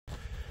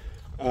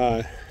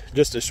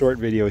Just a short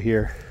video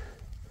here.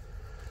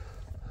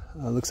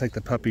 Looks like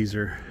the puppies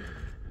are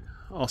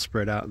all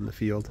spread out in the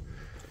field.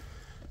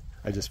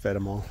 I just fed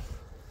them all.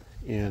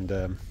 And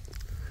I'm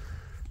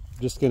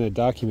just going to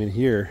document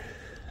here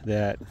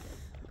that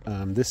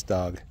this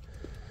dog,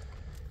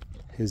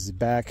 his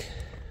back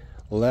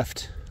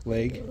left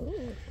leg,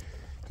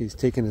 he's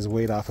taken his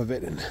weight off of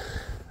it, and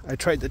I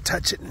tried to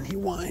touch it and he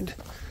whined.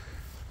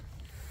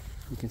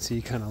 You can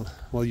see kind of,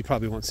 well, you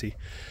probably won't see.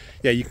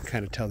 Yeah, you can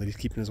kind of tell that he's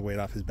keeping his weight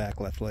off his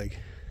back left leg.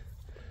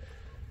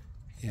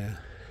 Yeah.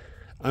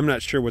 I'm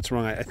not sure what's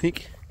wrong. I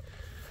think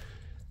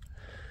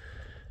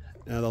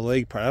the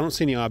leg part, I don't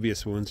see any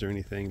obvious wounds or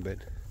anything, but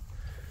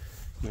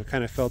you know,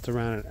 kind of felt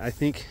around it. I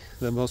think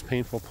the most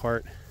painful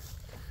part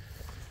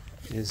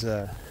is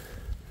like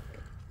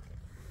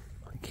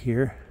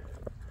here.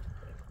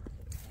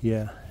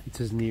 Yeah, it's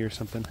his knee or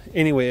something.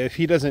 Anyway, if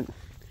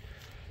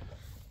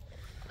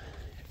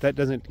that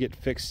doesn't get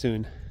fixed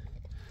soon,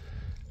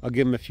 I'll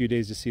give him a few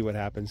days to see what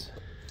happens.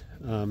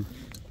 I'll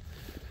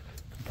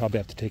probably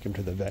have to take him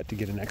to the vet to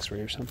get an x-ray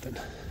or something.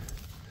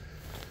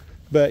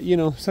 But you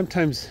know,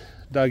 sometimes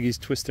doggies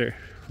twist their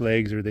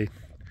legs or they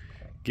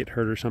get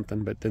hurt or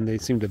something, but then they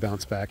seem to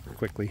bounce back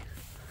quickly.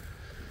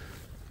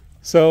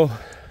 So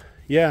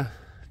yeah,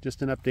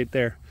 just an update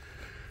there.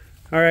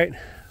 All right,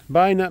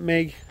 bye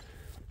Nutmeg.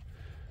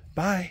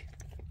 Bye.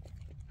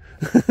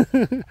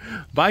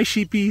 Bye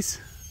sheepies.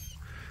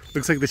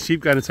 Looks like the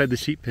sheep got inside the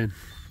sheep pen.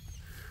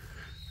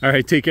 All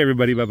right, take care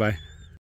everybody. Bye-bye.